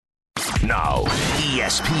Now,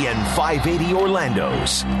 ESPN 580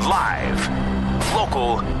 Orlando's live,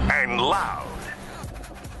 local, and loud.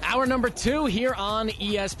 Hour number 2 here on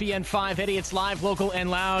ESPN 580. It's live, local,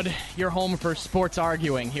 and loud. Your home for sports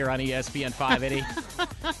arguing here on ESPN 580.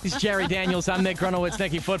 He's Jerry Daniels. I'm Nick Grunowitz,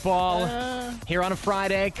 Nicky Football. Here on a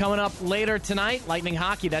Friday. Coming up later tonight, Lightning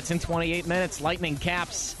Hockey. That's in 28 minutes. Lightning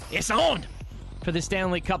Caps. It's on for the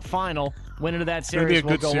Stanley Cup Final. Winner of that series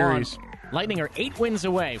will go on. Lightning are 8 wins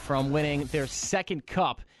away from winning their second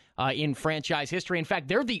cup in franchise history. In fact,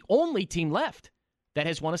 they're the only team left that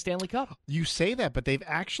has won a Stanley Cup. You say that, but they've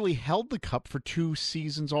actually held the cup for 2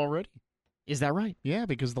 seasons already. Is that right? Yeah,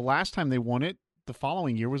 because the last time they won it, the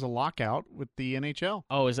following year, was a lockout with the NHL.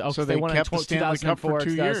 So they won kept in the Stanley Cup for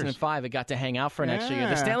 2 years. 2005. It got to hang out for an extra year.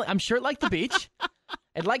 The Stanley, I'm sure it liked the beach.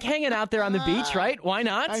 It liked hanging out there on the beach, right? Why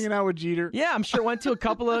not? Hanging out with Jeter. Yeah, I'm sure went to a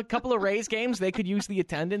couple of Rays games. They could use the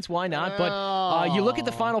attendance. Why not? But you look at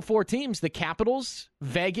the Final Four teams: the Capitals,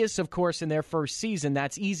 Vegas, of course, in their first season.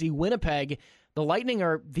 That's easy. Winnipeg. The Lightning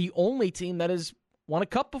are the only team that has won a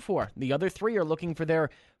cup before. The other 3 are looking for their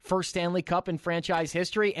first Stanley Cup in franchise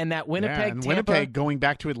history, and that Winnipeg, Winnipeg going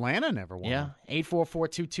back to Atlanta never won. Yeah,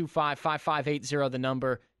 844-225-5580, the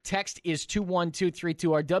number. Text is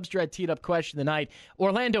 21232. Our Dubs Dread teed up question tonight.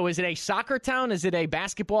 Orlando, is it a soccer town? Is it a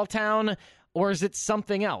basketball town? Or is it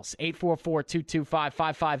something else?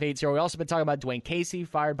 844-225-5580. We also been talking about Dwayne Casey,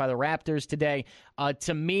 fired by the Raptors today.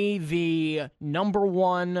 To me, the number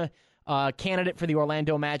one candidate for the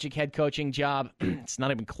Orlando Magic head coaching job. It's not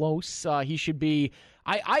even close. He should be.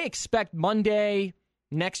 I expect Monday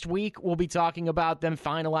next week we'll be talking about them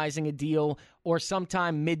finalizing a deal, or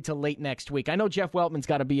sometime mid to late next week. I know Jeff Weltman's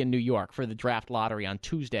got to be in New York for the draft lottery on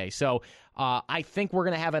Tuesday, so I think we're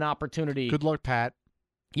going to have an opportunity. Good luck, Pat.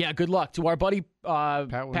 Yeah, good luck to our buddy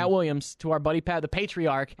Pat Williams, to our buddy Pat, the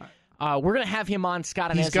Patriarch. We're going to have him on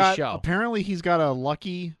Scott and Ez's show. Apparently, he's got a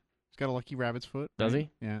lucky rabbit's foot. Does he?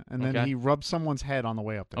 Yeah, and then he rubbed someone's head on the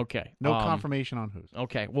way up there. Okay. No confirmation on whose.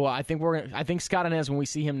 Okay. Well, I think Scott and Ez, when we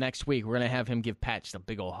see him next week, we're gonna have him give Pat just a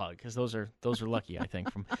big old hug, because those are lucky, I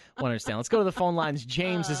think, from what I understand. Let's go to the phone lines.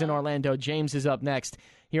 James is in Orlando. James is up next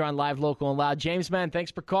here on Live, Local, and Loud. James, man, thanks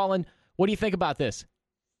for calling. What do you think about this?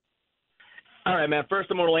 All right, man. First,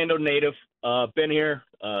 I'm an Orlando native. Been here.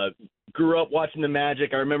 Grew up watching the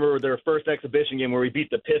Magic. I remember their first exhibition game where we beat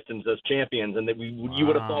the Pistons as champions, and you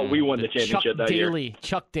would have thought we won the championship that year.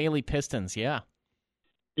 Chuck Daly Pistons, yeah.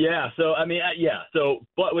 Yeah, so, I mean,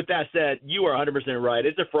 but with that said, you are 100% right.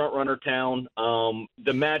 It's a front-runner town.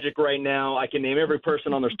 The Magic right now, I can name every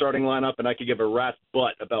person on their starting lineup, and I could give a rat's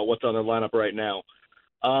butt about what's on their lineup right now.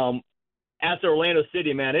 As to Orlando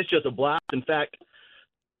City, man, it's just a blast. In fact,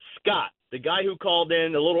 Scott, the guy who called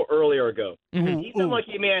in a little earlier ago, he seemed like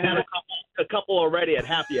he may have had a couple already at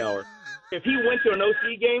happy hour. If he went to an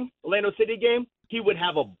OC game, Orlando City game, he would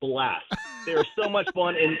have a blast. They're so much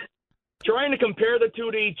fun. And trying to compare the two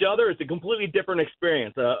to each other is a completely different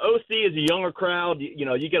experience. OC is a younger crowd.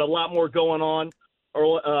 You get a lot more going on.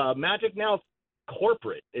 Or Magic now is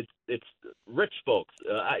corporate. It's rich folks.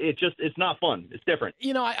 It's not fun. It's different.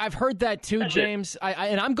 I've heard that too, James.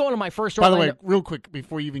 And I'm going to my first. By the way, real quick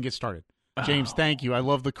before you even get started, James, thank you. I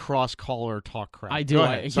love the cross-caller talk crowd. I do.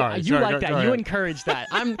 Sorry, you like go that. ahead. You encourage that.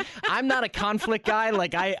 I'm not a conflict guy.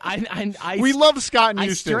 Like we love Scott and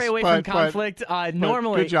Eustace. I stray away from conflict.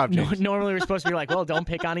 Normally, good job, James. Normally, we're supposed to be like, well, don't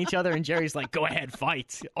pick on each other. And Jerry's like, go ahead,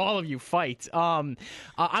 fight. All of you fight. I'm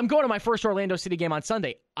going to my first Orlando City game on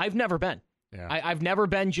Sunday. I've never been. Yeah. I've never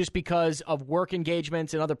been, just because of work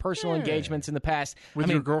engagements and other personal engagements in the past. With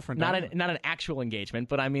your girlfriend. Not an actual engagement,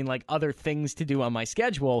 but I mean like other things to do on my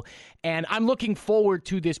schedule. And I'm looking forward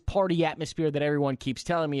to this party atmosphere that everyone keeps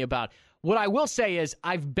telling me about. What I will say is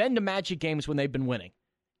I've been to Magic games when they've been winning.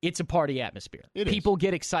 It's a party atmosphere. People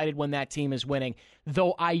get excited when that team is winning.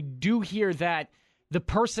 Though I do hear that the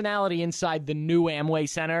personality inside the new Amway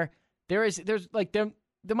Center,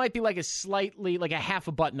 there might be like a slightly, like a half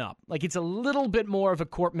a button up. Like it's a little bit more of a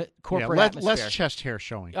corporate atmosphere. Less chest hair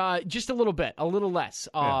showing. Just a little bit, a little less,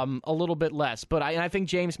 a little bit less. But I think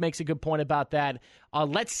James makes a good point about that.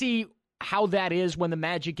 Let's see how that is when the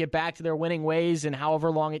Magic get back to their winning ways, and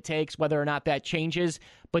however long it takes, whether or not that changes.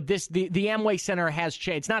 But the Amway Center has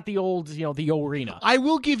changed. It's not the old, the arena. I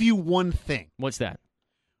will give you one thing. What's that?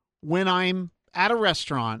 When I'm at a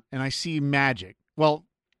restaurant and I see Magic, well,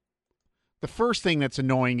 the first thing that's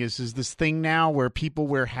annoying is this thing now where people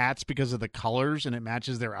wear hats because of the colors and it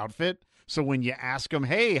matches their outfit. So when you ask them,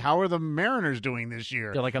 hey, how are the Mariners doing this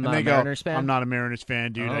year? They're like, I'm not a Mariners fan? I'm not a Mariners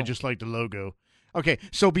fan, dude. I just like the logo. Okay,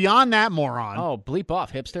 so beyond that moron. Oh, bleep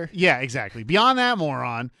off, hipster. Yeah, exactly. Beyond that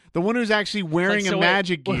moron, the one who's actually wearing a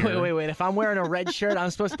Magic gear. Wait. If I'm wearing a red shirt, I'm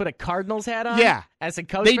supposed to put a Cardinals hat on? Yeah. As a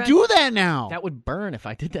coach? They do that now. That would burn if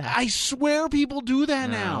I did that. I swear people do that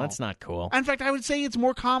now. No, that's not cool. In fact, I would say it's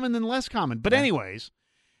more common than less common. But anyways,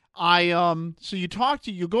 so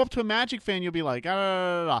you go up to a Magic fan, you'll be like,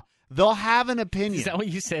 they'll have an opinion. Is that what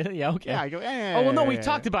you said? Yeah, okay. Yeah, I go, Oh, well, no, we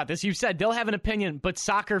talked about this. You said they'll have an opinion, but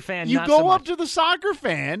soccer fan, you not go so up much. to the soccer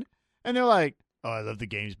fan, and they're like, oh, I love the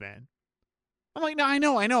games, man. I'm like, no,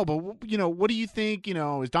 I know, but, what do you think?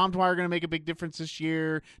 Is Dom Dwyer going to make a big difference this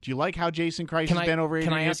year? Do you like how Jason Christ has been over here?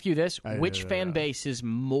 Can I ask you this? Which fan base is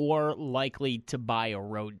more likely to buy a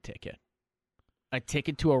road ticket? A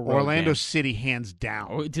ticket to a road Orlando game? City, hands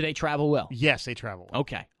down. Or do they travel well? Yes, they travel well.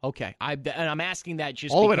 Okay. And I'm asking that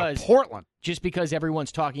just all the because way to Portland. Just because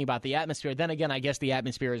everyone's talking about the atmosphere. Then again, I guess the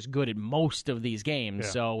atmosphere is good at most of these games,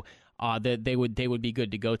 so they would be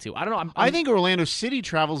good to go to. I don't know. I think Orlando City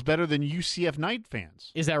travels better than UCF Knight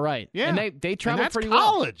fans. Is that right? Yeah, and they travel pretty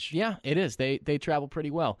college. well. Yeah, it is. They travel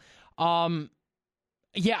pretty well. I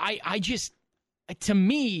just, to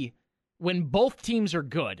me, when both teams are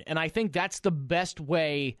good, and I think that's the best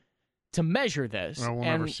way to measure this. Well, we'll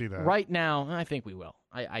never see that. Right now, I think we will.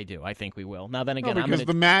 I do. I think we will. Now, then again, because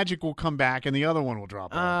the Magic will come back and the other one will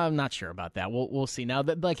drop off. I'm not sure about that. We'll see. Now,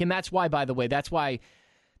 and that's why, by the way, that's why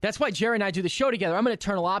Jerry and I do the show together. I'm an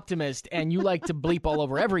eternal optimist, and you like to bleep all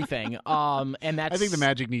over everything. And that's. I think the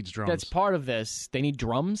Magic needs drums. That's part of this. They need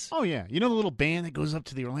drums. Oh yeah, the little band that goes up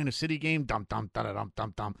to the Orlando City game, dum dum da da dum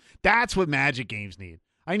dum dum. That's what Magic games need.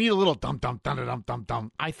 I need a little dum dum da da dum dum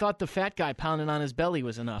dum. I thought the fat guy pounding on his belly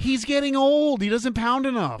was enough. He's getting old. He doesn't pound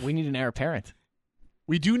enough. We need an heir apparent.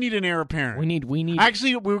 We do need an heir apparent. We need.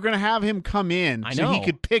 Actually, we were going to have him come in so he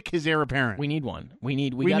could pick his heir apparent. We need one. We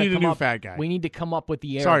need a new fat guy. We need to come up with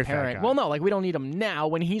the heir apparent. Fat guy. Well, no, we don't need him now.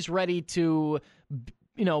 When he's ready to,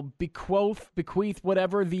 bequeath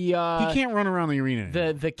whatever the he can't run around the arena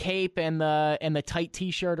anymore. The cape and the tight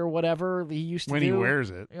T-shirt or whatever he used to when do. He wears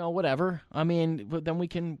it. Whatever. I mean, but then we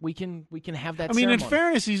can have that. I mean, ceremony. in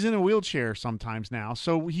fairness, he's in a wheelchair sometimes now,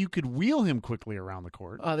 so you could wheel him quickly around the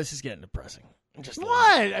court. Oh, this is getting depressing.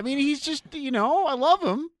 What? I mean, he's just, I love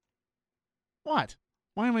him. What?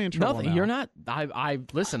 Why am I in trouble? Nothing. Now? You're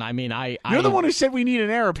not. Listen. I mean, You're the one who said we need an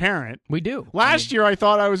heir apparent. We do. Last year, I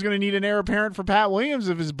thought I was going to need an heir apparent for Pat Williams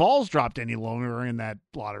if his balls dropped any longer in that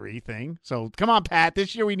lottery thing. So come on, Pat.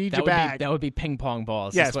 This year we need you back. That would be ping pong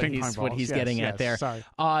balls. Yes, ping pong balls. What he's getting at there. Sorry.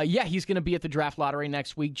 He's going to be at the draft lottery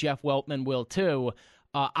next week. Jeff Weltman will too.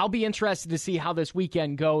 I'll be interested to see how this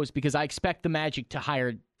weekend goes because I expect the Magic to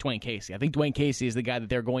hire Dwayne Casey. I think Dwayne Casey is the guy that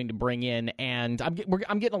they're going to bring in, and I'm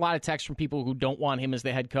getting a lot of texts from people who don't want him as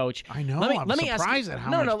the head coach. I know. I'm surprised at how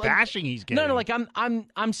much bashing he's getting. No,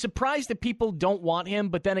 I'm surprised that people don't want him.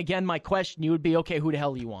 But then again, my question you would be, okay, who the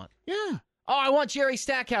hell do you want? Yeah. Oh, I want Jerry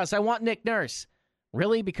Stackhouse. I want Nick Nurse.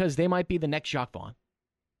 Really? Because they might be the next Jacques Vaughn.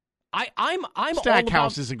 I'm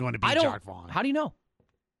Stackhouse isn't going to be Jacques Vaughn. How do you know?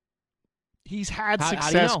 He's had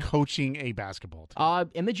success coaching a basketball team.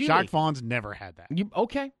 In the G League. Jacques Vaughn's never had that.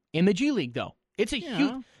 Okay. In the G League, though. It's a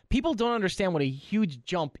huge... People don't understand what a huge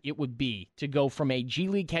jump it would be to go from a G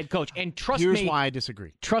League head coach. And Here's why I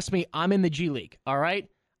disagree. Trust me, I'm in the G League, all right?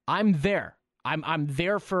 I'm there. I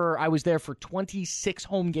was there for 26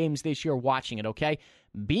 home games this year watching it, okay?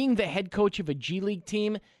 Being the head coach of a G League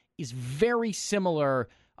team is very similar...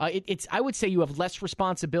 I would say you have less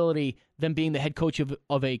responsibility than being the head coach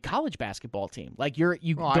of a college basketball team. Like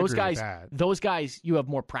those guys, you have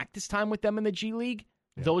more practice time with them in the G League.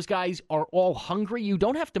 Yeah. Those guys are all hungry. You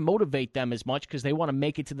don't have to motivate them as much because they want to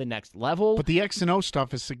make it to the next level. But the X and O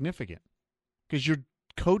stuff is significant because you're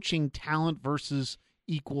coaching talent versus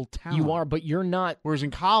equal talent. You are, but you're not. Whereas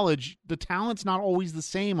in college, the talent's not always the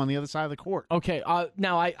same on the other side of the court. Okay,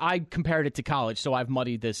 now I compared it to college, so I've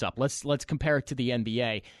muddied this up. Let's compare it to the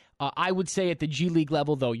NBA. I would say at the G League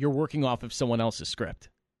level, though, you're working off of someone else's script.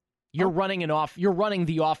 You're running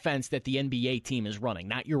the offense that the NBA team is running,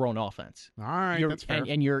 not your own offense. All right, that's fair.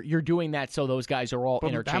 And you're doing that so those guys are all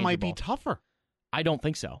interchangeable. That might be tougher. I don't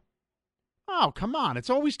think so. Oh, come on. It's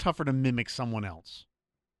always tougher to mimic someone else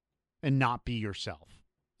and not be yourself.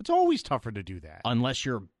 It's always tougher to do that. Unless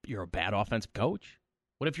you're a bad offensive coach.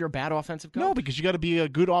 What if you're a bad offensive coach? No, because you got to be a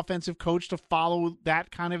good offensive coach to follow that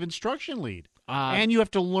kind of instruction lead. And you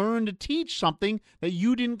have to learn to teach something that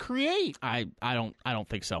you didn't create. I don't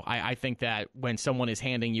think so. I think that when someone is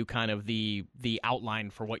handing you kind of the outline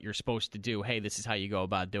for what you're supposed to do, hey, this is how you go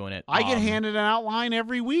about doing it. I get handed an outline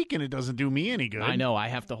every week, and it doesn't do me any good. I know. I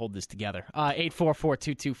have to hold this together.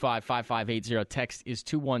 844-225-5580. Text is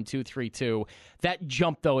 21232. That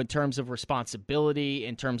jump, though, in terms of responsibility,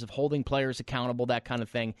 in terms of holding players accountable, that kind of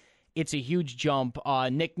thing, it's a huge jump.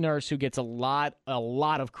 Nick Nurse, who gets a lot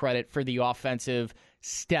of credit for the offensive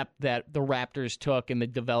step that the Raptors took in the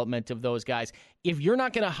development of those guys. If you're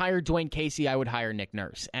not going to hire Dwayne Casey, I would hire Nick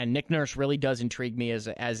Nurse. And Nick Nurse really does intrigue me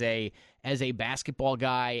as a basketball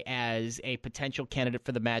guy, as a potential candidate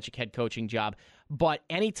for the Magic head coaching job. But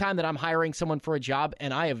anytime that I'm hiring someone for a job,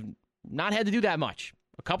 and I have not had to do that much,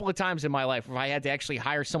 a couple of times in my life where I had to actually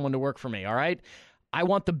hire someone to work for me, all right? I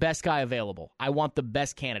want the best guy available. I want the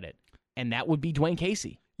best candidate. And that would be Dwayne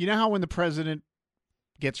Casey. You know how when the president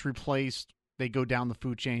gets replaced, they go down the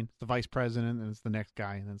food chain? It's the vice president, and it's the next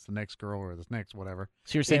guy, and then it's the next girl, or the next whatever.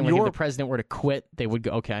 So you're saying if the president were to quit, they would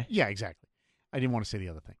go, okay. Yeah, exactly. I didn't want to say the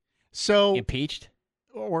other thing. So impeached?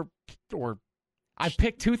 Or I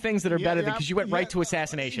picked two things that are better because you went right to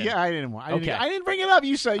assassination. Yeah, I didn't want. I okay. I didn't bring it up.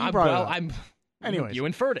 You said you brought it up. Anyways, you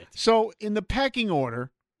inferred it. So in the pecking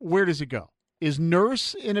order, where does it go? Is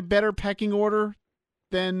Nurse in a better pecking order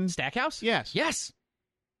than Stackhouse? Yes. Yes.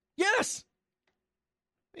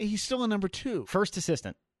 He's still a number 2. First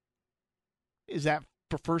assistant. Is that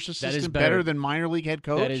for first assistant better than minor league head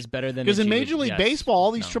coach? That is better than because in Major League Baseball,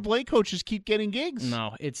 all these AAA coaches keep getting gigs.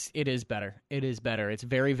 No, it is better. It is better. It's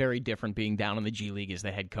very, very different being down in the G League as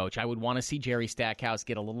the head coach. I would want to see Jerry Stackhouse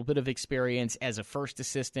get a little bit of experience as a first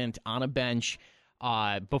assistant on a bench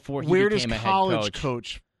before he became a head coach. Where does college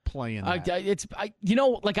coach play in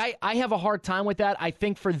that? I have a hard time with that. I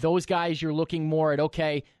think for those guys, you're looking more at,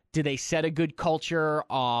 okay, do they set a good culture?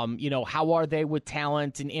 How are they with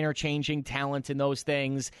talent and interchanging talent and those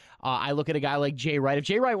things? I look at a guy like Jay Wright. If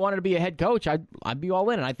Jay Wright wanted to be a head coach, I'd be all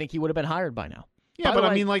in, and I think he would have been hired by now. Yeah, but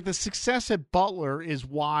I mean, like the success at Butler is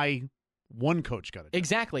why one coach got it.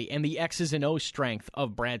 Exactly, and the X's and O's strength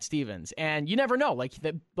of Brad Stevens. And you never know. Like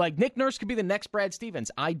Nick Nurse could be the next Brad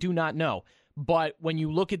Stevens. I do not know. But when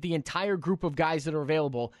you look at the entire group of guys that are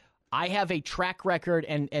available, I have a track record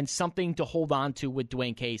and something to hold on to with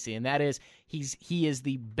Dwayne Casey, and that is he is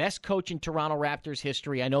the best coach in Toronto Raptors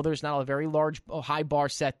history. I know there's not a very high bar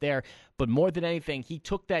set there, but more than anything, he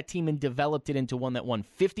took that team and developed it into one that won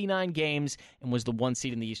 59 games and was the 1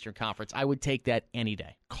 seed in the Eastern Conference. I would take that any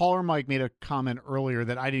day. Caller Mike made a comment earlier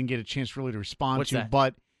that I didn't get a chance really to respond What's to, that?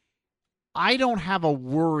 But I don't have a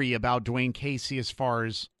worry about Dwayne Casey as far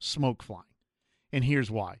as smoke flying, and here's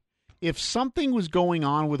why. If something was going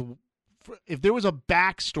on if there was a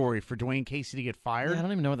backstory for Dwayne Casey to get fired, I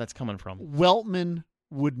don't even know where that's coming from. Weltman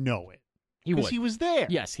would know it. He would. Because he was there.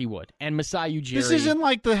 Yes, he would. And Masai Ujiri. This isn't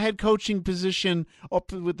like the head coaching position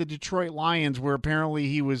up with the Detroit Lions where apparently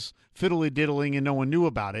he was fiddly-diddling and no one knew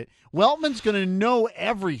about it. Weltman's going to know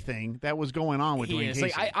everything that was going on with Dwayne Casey.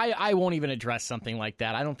 Like, I won't even address something like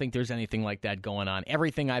that. I don't think there's anything like that going on.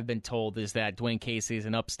 Everything I've been told is that Dwayne Casey is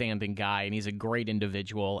an upstanding guy and he's a great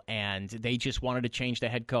individual, and they just wanted to change the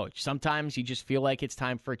head coach. Sometimes you just feel like it's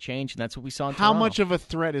time for a change, and that's what we saw in Toronto. How much of a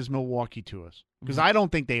threat is Milwaukee to us? Because I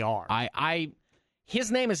don't think they are. His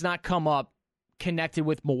name has not come up connected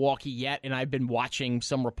with Milwaukee yet, and I've been watching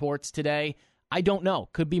some reports today. I don't know.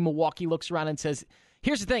 Could be Milwaukee looks around and says,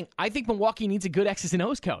 here's the thing. I think Milwaukee needs a good X's and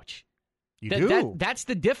O's coach. You do. That's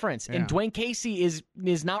the difference. Yeah. And Dwayne Casey is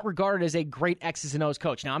not regarded as a great X's and O's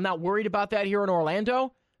coach. Now, I'm not worried about that here in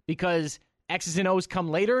Orlando because X's and O's come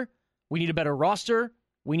later. We need a better roster.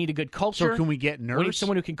 We need a good culture. So can we get Nurse? We need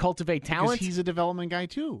someone who can cultivate talent. Because he's a development guy,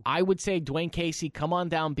 too. I would say Dwayne Casey, come on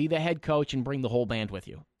down, be the head coach, and bring the whole band with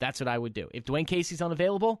you. That's what I would do. If Dwayne Casey's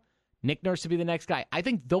unavailable, Nick Nurse would be the next guy. I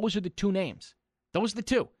think those are the two names. Those are the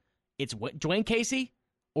two. It's Dwayne Casey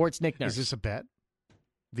or it's Nick Nurse. Is this a bet?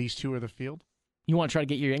 These two are the field? You want to try to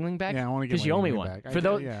get your Yingling back? Yeah, I want to get my because you owe me one. back. For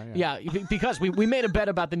those, yeah, because we made a bet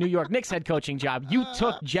about the New York Knicks head coaching job. You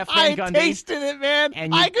took Jeff Van Gundy. I tasted it, man.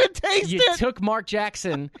 And I could taste it. You took Mark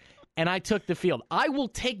Jackson, and I took the field. I will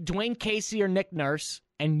take Dwayne Casey or Nick Nurse,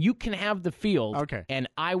 and you can have the field. Okay. And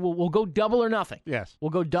we'll go double or nothing. Yes.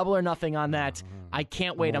 We'll go double or nothing on that. I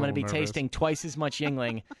can't wait. I'm going to be nervous. tasting twice as much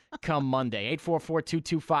Yingling come Monday.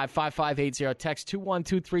 844-225-5580. Text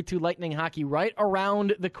 21232. Lightning Hockey right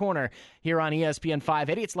around the corner here on ESPN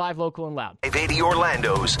 580. It's live, local, and loud. 580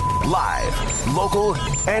 Orlando's live, local,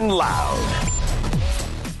 and loud.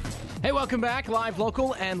 Hey, welcome back. Live,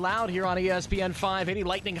 local, and loud here on ESPN 580.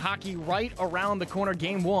 Lightning Hockey right around the corner.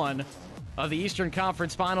 Game 1 of the Eastern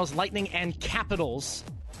Conference Finals. Lightning and Capitals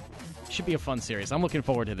Should be a fun series. I'm looking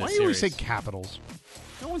forward to this Why do you always series. say Capitals?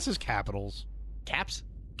 No one says Capitals. Caps?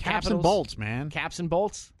 Caps Capitals? and bolts, man. Caps and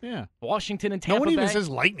bolts? Yeah. Washington and No Tampa one even Bay? says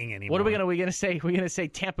Lightning anymore. What are we gonna say? We're gonna say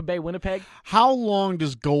Tampa Bay, Winnipeg? How long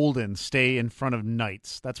does Golden stay in front of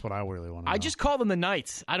Knights? That's what I really want to know. I just call them the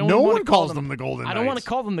Knights. I don't. No wanna one call calls them the Golden I don't want Knights. to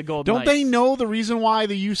call them the Golden Don't Knights. they know the reason why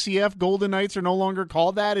the UCF Golden Knights are no longer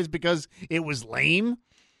called that is because it was lame?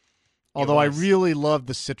 Although I was. really love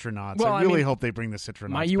the Citronauts. Well, I I really mean, hope they bring the Citronauts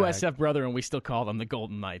My back. USF brother and we still call them the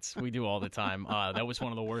Golden Knights. We do all the time. That was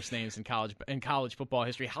one of the worst names in college football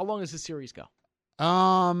history. How long does the series go?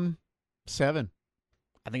 7.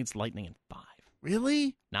 I think it's Lightning in 5.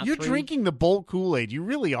 Really? Not You're 3. drinking the Bolt Kool-Aid. You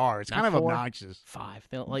really are. It's Not kind of 4. obnoxious. 5.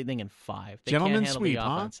 The Lightning in 5. They Gentlemen can't handle sweep, the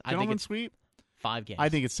huh? offense. I think Gentlemen it's sweep? 5 games. I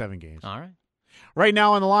think it's 7 games. All right. Right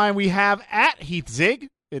now on the line, we have at Heath Zig.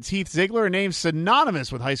 It's Heath Ziegler, a name synonymous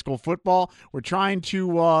with high school football. We're trying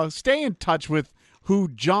to stay in touch with who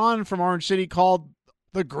John from Orange City called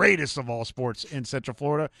the greatest of all sports in Central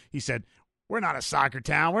Florida. He said, we're not a soccer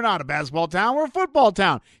town. We're not a basketball town. We're a football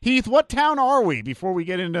town. Heath, what town are we before we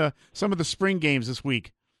get into some of the spring games this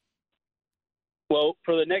week? Well,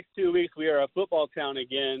 for the next 2 weeks, we are a football town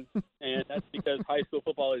again, and that's because high school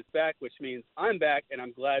football is back, which means I'm back, and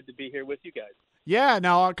I'm glad to be here with you guys. Yeah,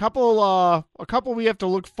 now a couple we have to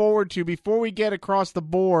look forward to before we get across the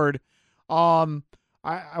board. I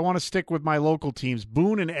want to stick with my local teams,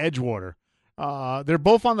 Boone and Edgewater. They're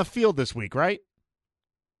both on the field this week, right?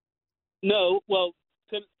 No, well,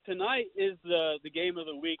 tonight is the game of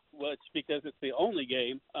the week, which because it's the only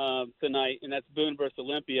game tonight, and that's Boone versus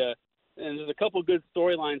Olympia. And there's a couple good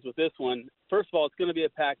storylines with this one. First of all, it's going to be a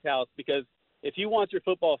packed house because if you want your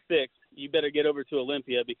football fixed, you better get over to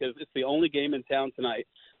Olympia because it's the only game in town tonight.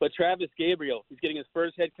 But Travis Gabriel, he's getting his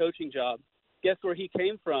first head coaching job. Guess where he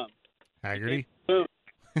came from? Haggerty? Boone.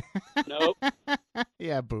 Nope.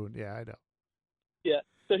 Yeah, Boone. Yeah, I know. Yeah.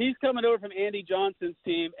 So he's coming over from Andy Johnson's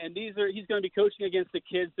team, and he's going to be coaching against the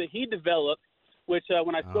kids that he developed, which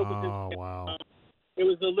when I spoke with him, Wow. it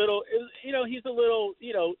was a little, he's a little,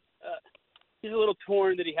 he's a little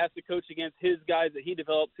torn that he has to coach against his guys that he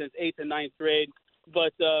developed since 8th and 9th grade.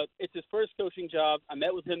 But it's his first coaching job. I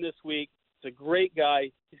met with him this week. He's a great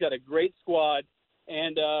guy. He's got a great squad,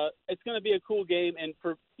 and it's going to be a cool game. And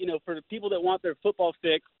for the people that want their football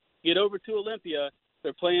fix, get over to Olympia.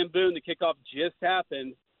 They're playing Boone. The kickoff just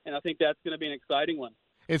happened, and I think that's going to be an exciting one.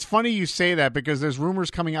 It's funny you say that because there's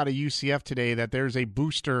rumors coming out of UCF today that there's a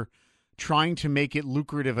booster trying to make it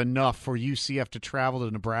lucrative enough for UCF to travel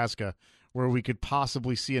to Nebraska where we could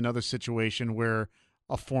possibly see another situation where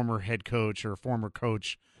a former head coach or a former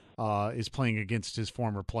coach is playing against his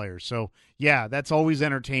former players. So, yeah, that's always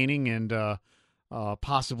entertaining and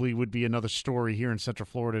possibly would be another story here in Central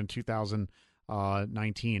Florida in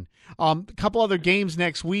 2019. A couple other games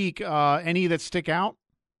next week. Any that stick out?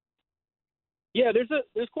 Yeah, there's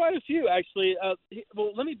quite a few actually.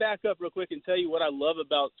 Well, let me back up real quick and tell you what I love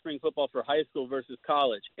about spring football for high school versus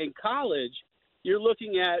college. In college, you're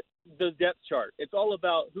looking at the depth chart. It's all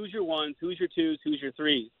about who's your ones, who's your twos, who's your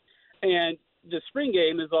threes. And the spring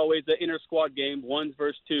game is always the inter-squad game, ones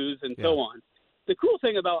versus twos, and so on. The cool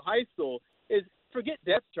thing about high school is forget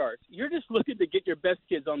depth charts. You're just looking to get your best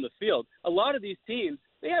kids on the field. A lot of these teams,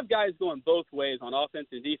 they have guys going both ways on offense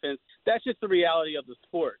and defense. That's just the reality of the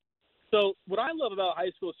sport. So what I love about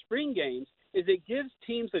high school spring games is it gives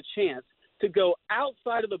teams a chance to go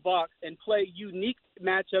outside of the box and play unique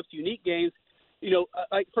matchups, unique games.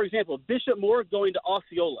 Like, for example, Bishop Moore going to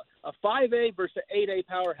Osceola, a 5A versus an 8A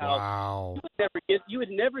powerhouse. Wow. You would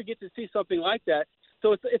never get to see something like that.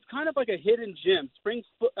 So it's kind of like a hidden gem. Spring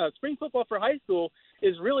football for high school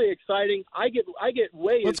is really exciting. I get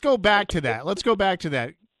way. Let's go back to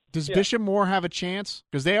that. Does Bishop Moore have a chance?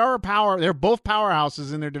 Because they are they're both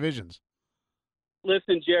powerhouses in their divisions.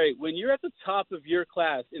 Listen, Jerry, when you're at the top of your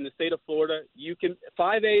class in the state of Florida, you can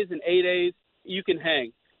 5As and 8As, you can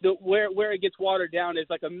hang. Where it gets watered down is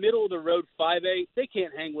like a middle of the road 5A. They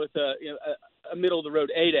can't hang with a middle of the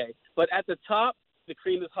road 8A. But at the top, the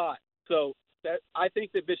cream is hot. So I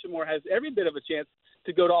think that Bishop Moore has every bit of a chance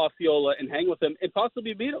to go to Osceola and hang with them and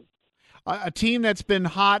possibly beat them. A team that's been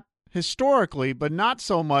hot historically, but not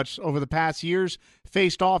so much over the past years,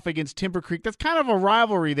 faced off against Timber Creek. That's kind of a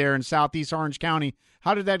rivalry there in Southeast Orange County.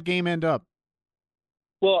 How did that game end up?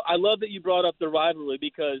 Well, I love that you brought up the rivalry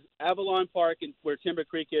because Avalon Park and where Timber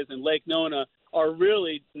Creek is and Lake Nona are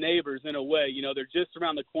really neighbors in a way. They're just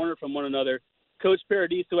around the corner from one another. Coach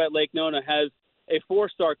Paradiso at Lake Nona has a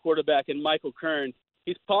 4-star quarterback in Michael Kern.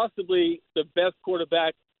 He's possibly the best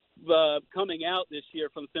quarterback coming out this year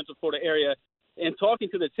from the Central Florida area. And talking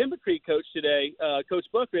to the Timber Creek coach today, Coach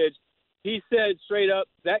Buckridge, he said straight up,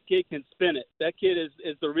 that kid can spin it. That kid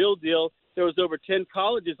is the real deal. There was over 10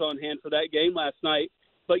 colleges on hand for that game last night.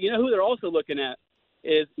 But you know who they're also looking at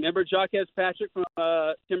is, remember Jaquez Patrick from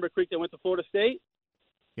Timber Creek that went to Florida State?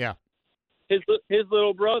 Yeah. His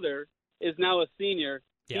little brother is now a senior.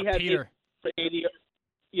 Yeah, he had Peter.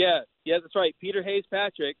 Yeah, that's right. Peter Hayes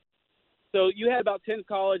Patrick. So you had about 10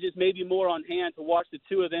 colleges, maybe more on hand to watch the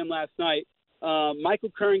two of them last night.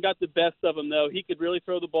 Michael Kern got the best of them, though. He could really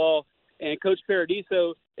throw the ball, and Coach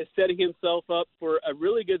Paradiso is setting himself up for a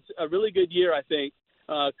really good year, I think,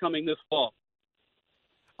 coming this fall.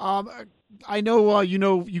 I know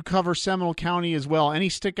you cover Seminole County as well. Any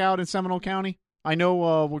stick out in Seminole County? I know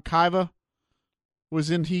Wekiva was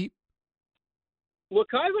in heat.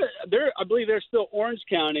 Wekiva, I believe they're still Orange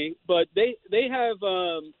County, but they have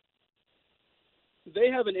an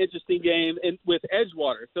interesting game with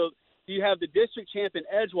Edgewater. So you have the district champion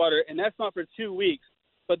Edgewater, and that's not for 2 weeks,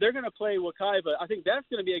 but they're going to play Wekiva. I think that's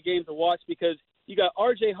going to be a game to watch because you got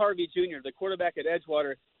R.J. Harvey Jr., the quarterback at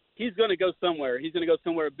Edgewater. He's going to go somewhere. He's going to go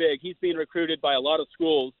somewhere big. He's being recruited by a lot of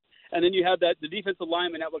schools. And then you have the defensive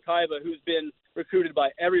lineman at Wekiva who's been recruited by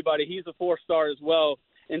everybody. He's a 4-star as well,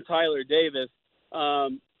 in Tyler Davis.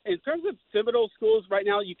 In terms of Seminole schools right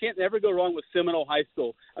now, you can't ever go wrong with Seminole High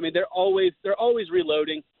School. I mean, they're always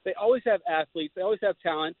reloading. They always have athletes. They always have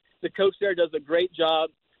talent. The coach there does a great job.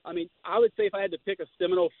 I mean, I would say if I had to pick a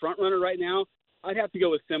Seminole front runner right now, I'd have to go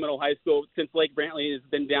with Seminole High School since Lake Brantley has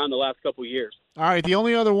been down the last couple of years. All right, the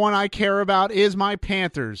only other one I care about is my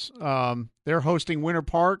Panthers. They're hosting Winter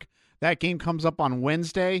Park. That game comes up on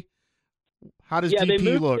Wednesday. How does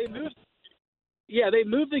DP look? They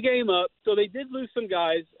moved the game up, so they did lose some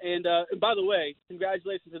guys. And by the way,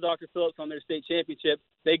 congratulations to Dr. Phillips on their state championship.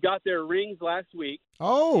 They got their rings last week.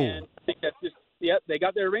 Oh. And I think that's just, they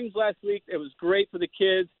got their rings last week. It was great for the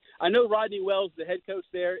kids. I know Rodney Wells, the head coach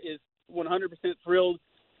there, is 100% thrilled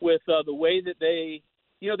with the way that they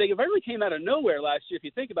really came out of nowhere last year. If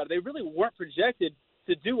you think about it, they really weren't projected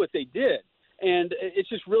to do what they did. And it's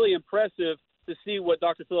just really impressive to see what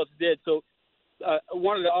Dr. Phillips did. So I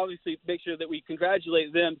wanted to obviously make sure that we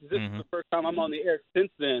congratulate them because this is the first time I'm on the air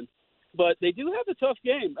since then. But they do have a tough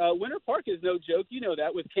game. Winter Park is no joke. You know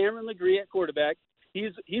that, with Cameron Legree at quarterback.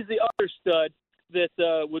 He's the other stud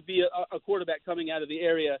that would be a quarterback coming out of the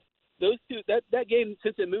area. Those two, that game,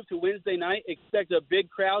 since it moved to Wednesday night, expect a big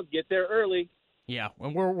crowd. Get there early. Yeah,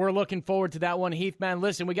 and we're looking forward to that one, Heath. Man,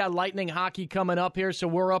 listen, we got Lightning hockey coming up here, so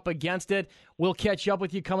we're up against it. We'll catch up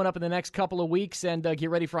with you coming up in the next couple of weeks and get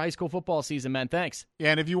ready for high school football season, man. Thanks.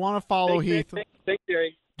 Yeah, and if you want to follow Heath, thanks,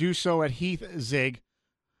 Jerry. Do so at Heath Zig.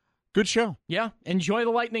 Good show. Yeah, enjoy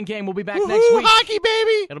the Lightning game. We'll be back next week. Hockey,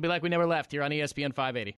 baby! It'll be like we never left here on ESPN 580.